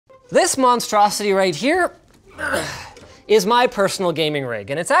This monstrosity right here is my personal gaming rig,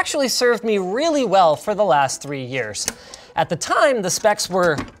 and it's actually served me really well for the last 3 years. At the time, the specs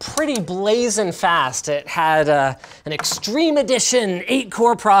were pretty blazing fast. It had an Xtreme Edition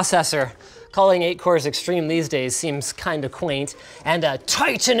 8-core processor. Calling 8 cores Xtreme these days seems kind of quaint, and a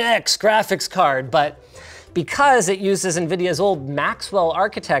Titan X graphics card, but because it uses NVIDIA's old Maxwell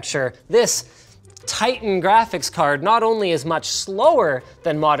architecture, this Titan graphics card not only is much slower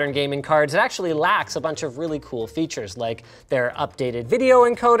than modern gaming cards, it actually lacks a bunch of really cool features like their updated video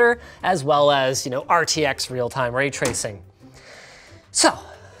encoder, as well as, RTX real-time ray tracing. So,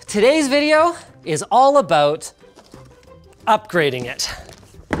 today's video is all about upgrading it.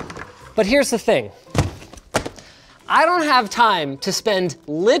 But here's the thing. I don't have time to spend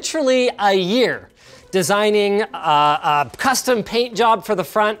literally a year designing a custom paint job for the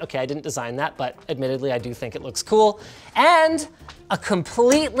front. Okay, I didn't design that, but admittedly, I do think it looks cool. And a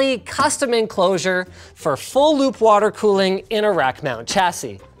completely custom enclosure for full loop water cooling in a rack mount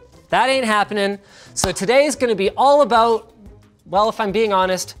chassis. That ain't happening. So today's gonna be all about, well, if I'm being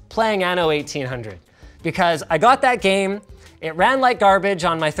honest, playing Anno 1800. Because I got that game, it ran like garbage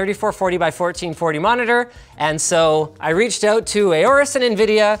on my 3440 by 1440 monitor, and so I reached out to Aorus and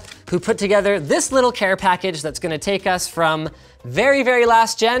NVIDIA, who put together this little care package that's gonna take us from very, very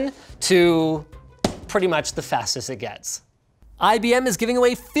last gen to pretty much the fastest it gets. IBM is giving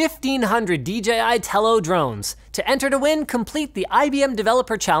away 1,500 DJI Tello drones. To enter to win, complete the IBM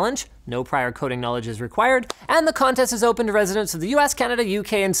Developer Challenge, no prior coding knowledge is required, and the contest is open to residents of the US, Canada,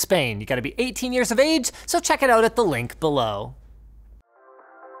 UK, and Spain. You gotta be 18 years of age, so check it out at the link below.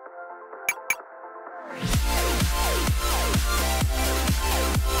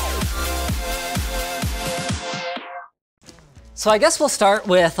 So I guess we'll start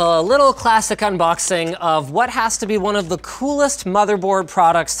with a little classic unboxing of what has to be one of the coolest motherboard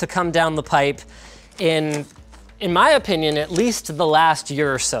products to come down the pipe in my opinion, at least the last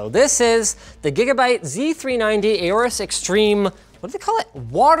year or so. This is the Gigabyte Z390 Aorus Xtreme, what do they call it?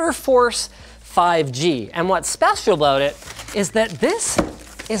 Waterforce 5G. And what's special about it is that this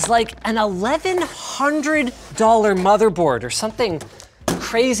is like an $1,100 motherboard or something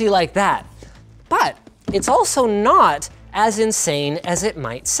crazy like that. But it's also not as insane as it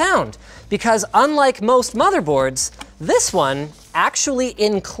might sound, because unlike most motherboards, this one actually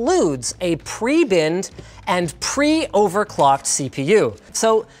includes a pre-binned and pre-overclocked CPU.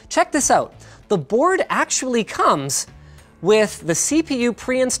 So check this out. The board actually comes with the CPU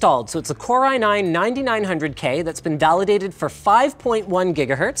pre-installed. So it's a Core i9-9900K that's been validated for 5.1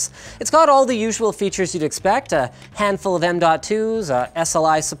 gigahertz. It's got all the usual features you'd expect, a handful of M.2s,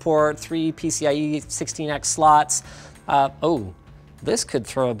 SLI support, 3 PCIe 16X slots. Oh, this could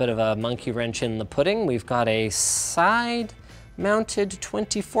throw a bit of a monkey wrench in the pudding. We've got a side-mounted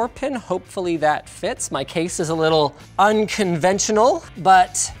 24-pin. Hopefully that fits. My case is a little unconventional,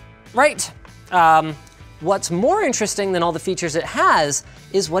 but right. What's more interesting than all the features it has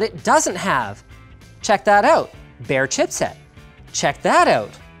is what it doesn't have. Check that out. Bare chipset. Check that out.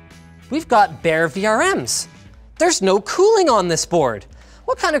 We've got bare VRMs. There's no cooling on this board.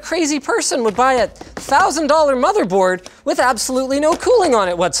 What kind of crazy person would buy a $1,000 motherboard with absolutely no cooling on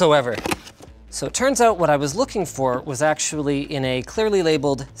it whatsoever? So it turns out what I was looking for was actually in a clearly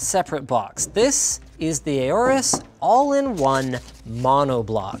labeled separate box. This is the Aorus all-in-one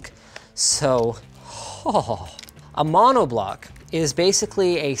monoblock. So, a monoblock is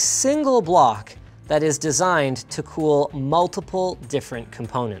basically a single block that is designed to cool multiple different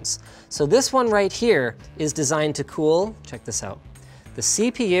components. So this one right here is designed to cool, check this out, the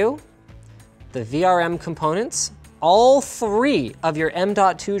CPU, the VRM components, all 3 of your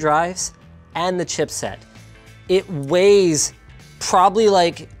M.2 drives, and the chipset. It weighs probably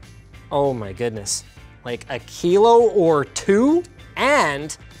like, oh my goodness, like a kilo or 2,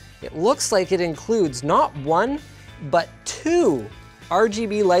 and it looks like it includes not 1, but 2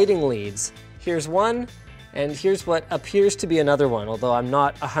 RGB lighting leads. Here's one, and here's what appears to be another one, although I'm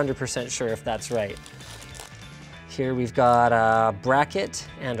not 100% sure if that's right. Here we've got a bracket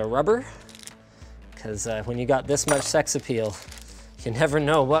and a rubber, because when you got this much sex appeal, you never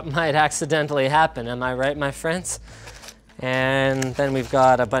know what might accidentally happen. Am I right, my friends? And then we've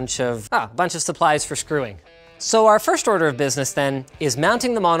got a bunch of supplies for screwing. So our first order of business then is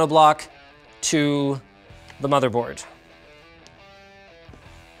mounting the monoblock to the motherboard.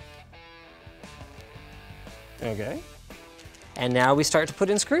 Okay. And now we start to put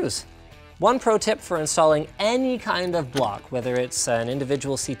in screws. One pro tip for installing any kind of block, whether it's an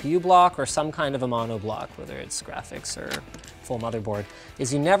individual CPU block or some kind of a mono block, whether it's graphics or full motherboard,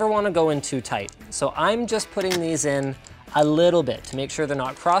 is you never want to go in too tight. So I'm just putting these in a little bit to make sure they're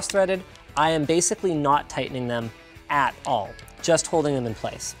not cross-threaded. I am basically not tightening them at all, just holding them in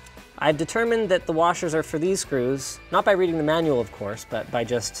place. I've determined that the washers are for these screws, not by reading the manual of course, but by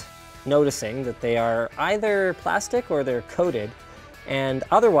just noticing that they are either plastic or they're coated, and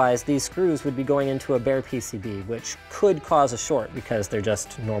otherwise these screws would be going into a bare PCB, which could cause a short because they're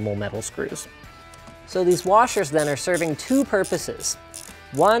just normal metal screws. So these washers then are serving two purposes.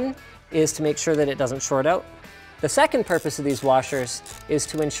 One is to make sure that it doesn't short out. The second purpose of these washers is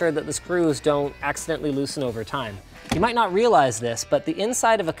to ensure that the screws don't accidentally loosen over time. You might not realize this, but the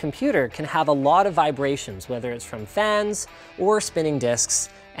inside of a computer can have a lot of vibrations, whether it's from fans or spinning discs,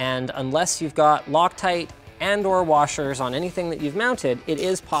 and unless you've got Loctite and or washers on anything that you've mounted, it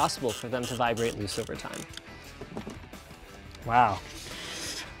is possible for them to vibrate loose over time. Wow.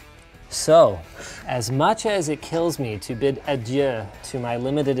 So, as much as it kills me to bid adieu to my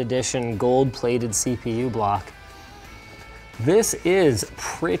limited edition gold-plated CPU block, this is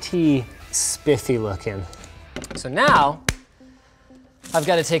pretty spiffy looking. So now, I've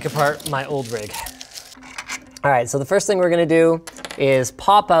got to take apart my old rig. All right, so the first thing we're gonna do is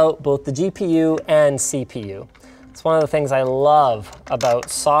pop out both the GPU and CPU. It's one of the things I love about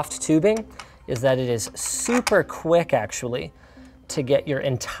soft tubing is that it is super quick actually to get your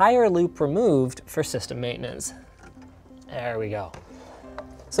entire loop removed for system maintenance. There we go.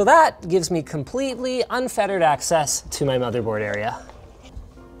 So that gives me completely unfettered access to my motherboard area.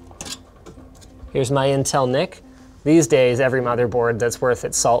 Here's my Intel NIC. These days, every motherboard that's worth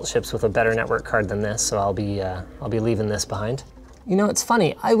its salt ships with a better network card than this, so I'll be leaving this behind. You know, it's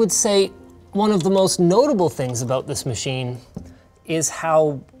funny, I would say one of the most notable things about this machine is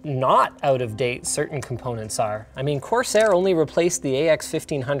how not out of date certain components are. I mean, Corsair only replaced the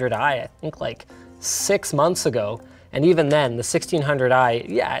AX1500i, I think like 6 months ago. And even then, the 1600i,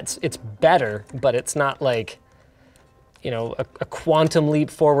 yeah, it's better, but it's not like, you know, a quantum leap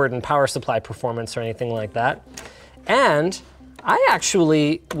forward in power supply performance or anything like that. And I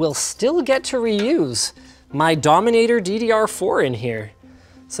actually will still get to reuse my Dominator DDR4 in here.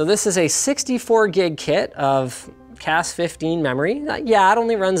 So this is a 64 gig kit of CAS 15 memory. Yeah, it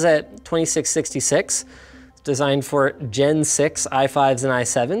only runs at 2666. It's designed for Gen 6 i5s and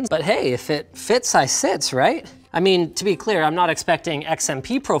i7s. But hey, if it fits, I sits, right? I mean, to be clear, I'm not expecting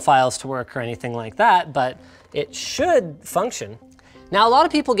XMP profiles to work or anything like that, but it should function. Now, a lot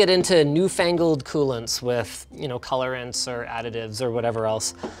of people get into newfangled coolants with, you know, colorants or additives or whatever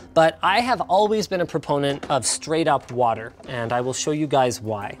else, but I have always been a proponent of straight up water, and I will show you guys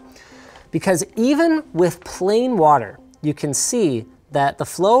why. Because even with plain water, you can see that the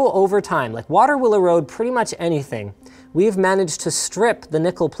flow over time, like water will erode pretty much anything. We've managed to strip the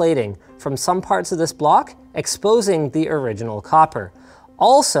nickel plating from some parts of this block, exposing the original copper.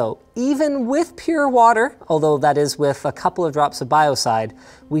 Also, even with pure water, although that is with a couple of drops of biocide,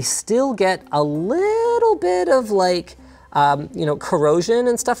 we still get a little bit of like, you know, corrosion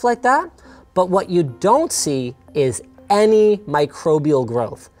and stuff like that. But what you don't see is any microbial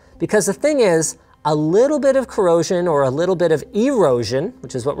growth. Because the thing is, a little bit of corrosion or a little bit of erosion,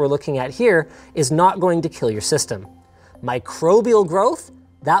 which is what we're looking at here, is not going to kill your system. Microbial growth,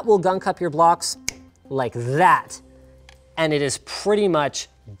 that will gunk up your blocks like that. And it is pretty much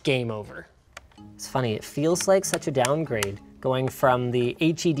game over. It's funny, it feels like such a downgrade going from the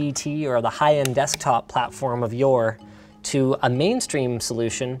HEDT or the high-end desktop platform of yore to a mainstream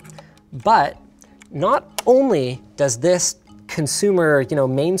solution, but not only does this consumer, you know,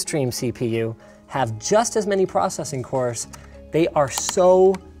 mainstream CPU have just as many processing cores, they are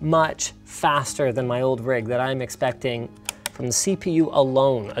so much faster than my old rig that I'm expecting from the CPU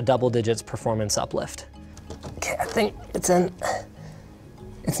alone a double digits performance uplift. Okay, I think it's in.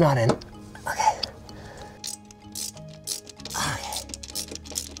 It's not in. Okay. Okay.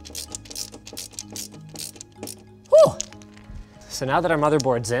 Whew. So now that our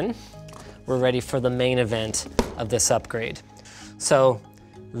motherboard's in, we're ready for the main event of this upgrade. So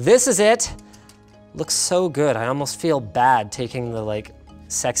this is it. Looks so good. I almost feel bad taking the like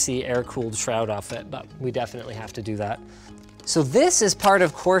sexy air-cooled shroud off it, but we definitely have to do that. So this is part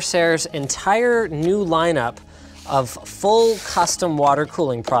of Corsair's entire new lineup of full custom water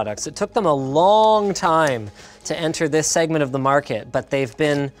cooling products. It took them a long time to enter this segment of the market, but they've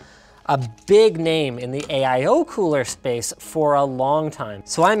been a big name in the AIO cooler space for a long time.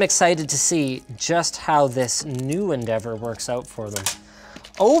 So I'm excited to see just how this new endeavor works out for them.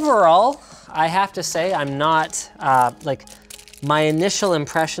 Overall, I have to say I'm not, like my initial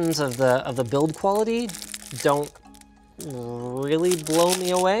impressions of the build quality don't really blow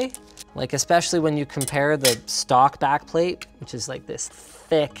me away. Like especially when you compare the stock backplate, which is like this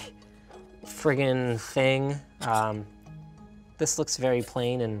thick friggin' thing, This looks very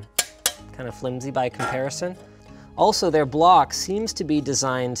plain and kind of flimsy by comparison. Also, their block seems to be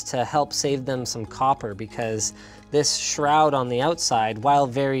designed to help save them some copper, because this shroud on the outside, while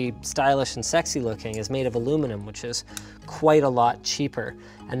very stylish and sexy looking, is made of aluminum, which is quite a lot cheaper.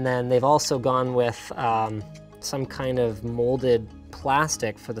 And then they've also gone with some kind of molded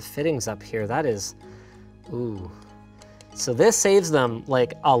plastic for the fittings up here. That is, ooh. So this saves them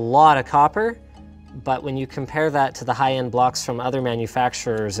like a lot of copper, but when you compare that to the high-end blocks from other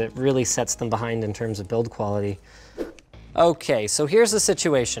manufacturers, it really sets them behind in terms of build quality. Okay, so here's the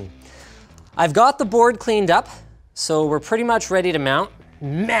situation. I've got the board cleaned up, so we're pretty much ready to mount.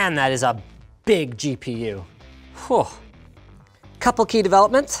 Man, that is a big GPU. Whew. Couple key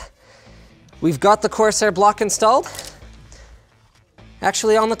developments. We've got the Corsair block installed.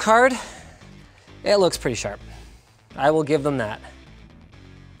 Actually, on the card, it looks pretty sharp. I will give them that.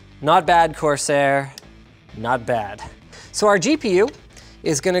 Not bad, Corsair, not bad. So our GPU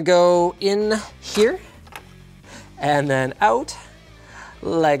is gonna go in here and then out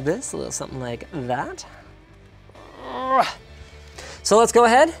like this, a little something like that. So let's go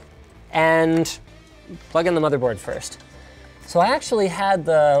ahead and plug in the motherboard first. So I actually had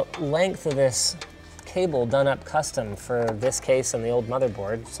the length of this cable done up custom for this case and the old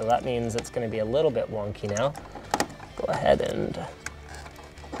motherboard, so that means it's gonna be a little bit wonky now. Go ahead and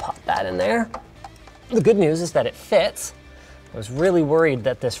pop that in there. The good news is that it fits. I was really worried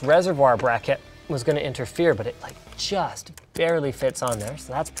that this reservoir bracket was gonna interfere, but it like just barely fits on there,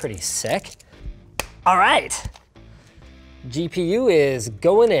 so that's pretty sick. All right, GPU is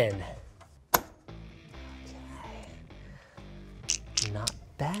going in. Okay. Not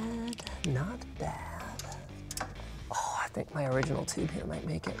bad, not bad. Oh, I think my original tube here might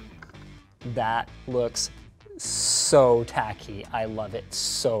make it. That looks so tacky. I love it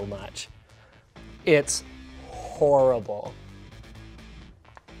so much. It's horrible.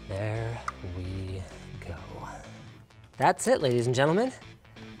 There we go. That's it, ladies and gentlemen.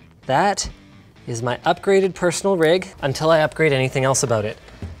 That is my upgraded personal rig until I upgrade anything else about it.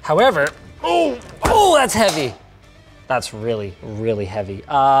 However, oh, that's heavy. That's really, really heavy.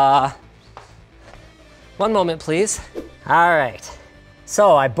 One moment, please. All right.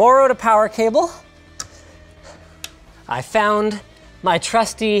 So I borrowed a power cable. I found my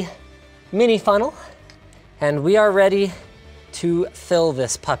trusty mini funnel, and we are ready to fill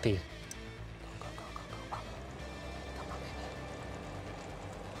this puppy. Go, go, go, go, go. Come on, baby.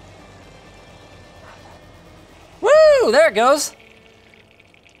 Woo, there it goes.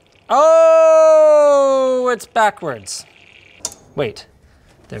 Oh, it's backwards. Wait,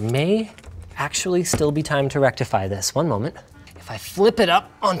 there may actually still be time to rectify this. One moment. If I flip it up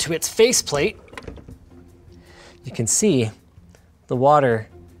onto its faceplate, you can see the water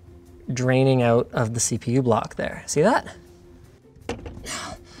draining out of the CPU block there. See that?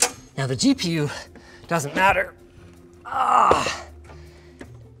 Now the GPU doesn't matter.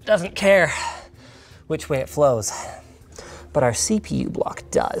 Doesn't care which way it flows, but our CPU block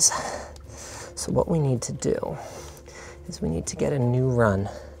does. So what we need to do is we need to get a new run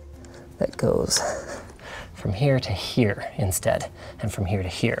that goes from here to here instead, and from here to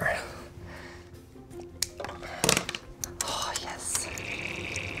here. Oh, yes.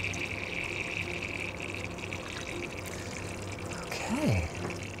 Okay.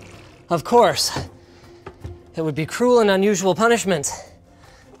 Of course, it would be cruel and unusual punishment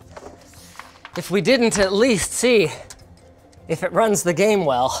if we didn't at least see if it runs the game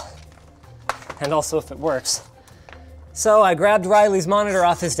well, and also if it works. So I grabbed Riley's monitor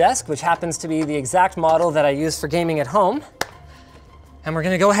off his desk, which happens to be the exact model that I use for gaming at home. And we're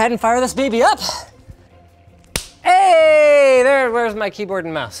gonna go ahead and fire this baby up. Hey, where's my keyboard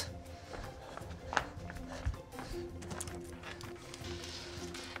and mouse?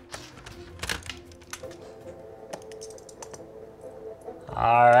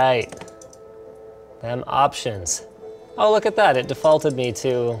 All right, them options. Oh, look at that, it defaulted me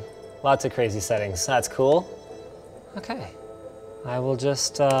to lots of crazy settings. That's cool. Okay, I will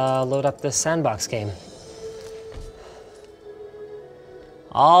just load up this sandbox game.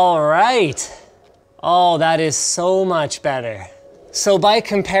 All right. Oh, that is so much better. So by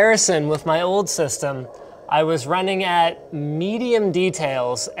comparison with my old system, I was running at medium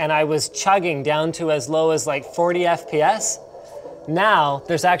details and I was chugging down to as low as like 40 FPS. Now,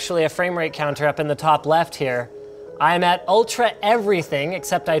 there's actually a frame rate counter up in the top left here. I'm at ultra everything,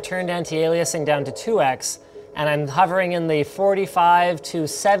 except I turned anti-aliasing down to 2x, and I'm hovering in the 45 to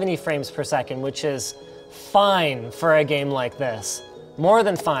 70 frames per second, which is fine for a game like this. More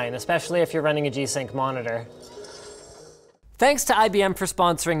than fine, especially if you're running a G-Sync monitor. Thanks to IBM for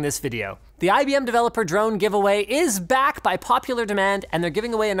sponsoring this video. The IBM Developer Drone Giveaway is back by popular demand, and they're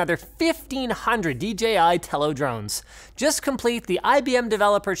giving away another 1,500 DJI Tello drones. Just complete the IBM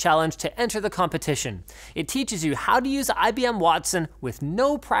Developer Challenge to enter the competition. It teaches you how to use IBM Watson with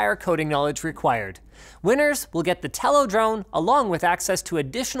no prior coding knowledge required. Winners will get the Tello drone along with access to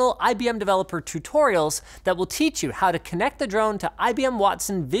additional IBM Developer tutorials that will teach you how to connect the drone to IBM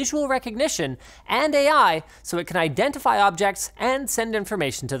Watson visual recognition and AI so it can identify objects and send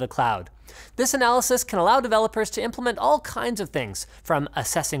information to the cloud. This analysis can allow developers to implement all kinds of things, from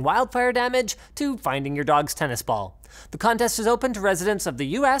assessing wildfire damage to finding your dog's tennis ball. The contest is open to residents of the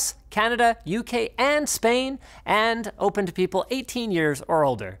US, Canada, UK, and Spain, and open to people 18 years or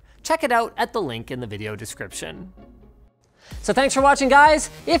older. Check it out at the link in the video description. So thanks for watching, guys.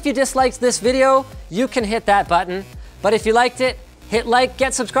 If you disliked this video, you can hit that button. But if you liked it, hit like,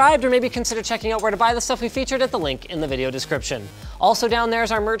 get subscribed, or maybe consider checking out where to buy the stuff we featured at the link in the video description. Also down there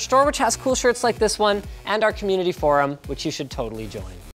is our merch store, which has cool shirts like this one, and our community forum, which you should totally join.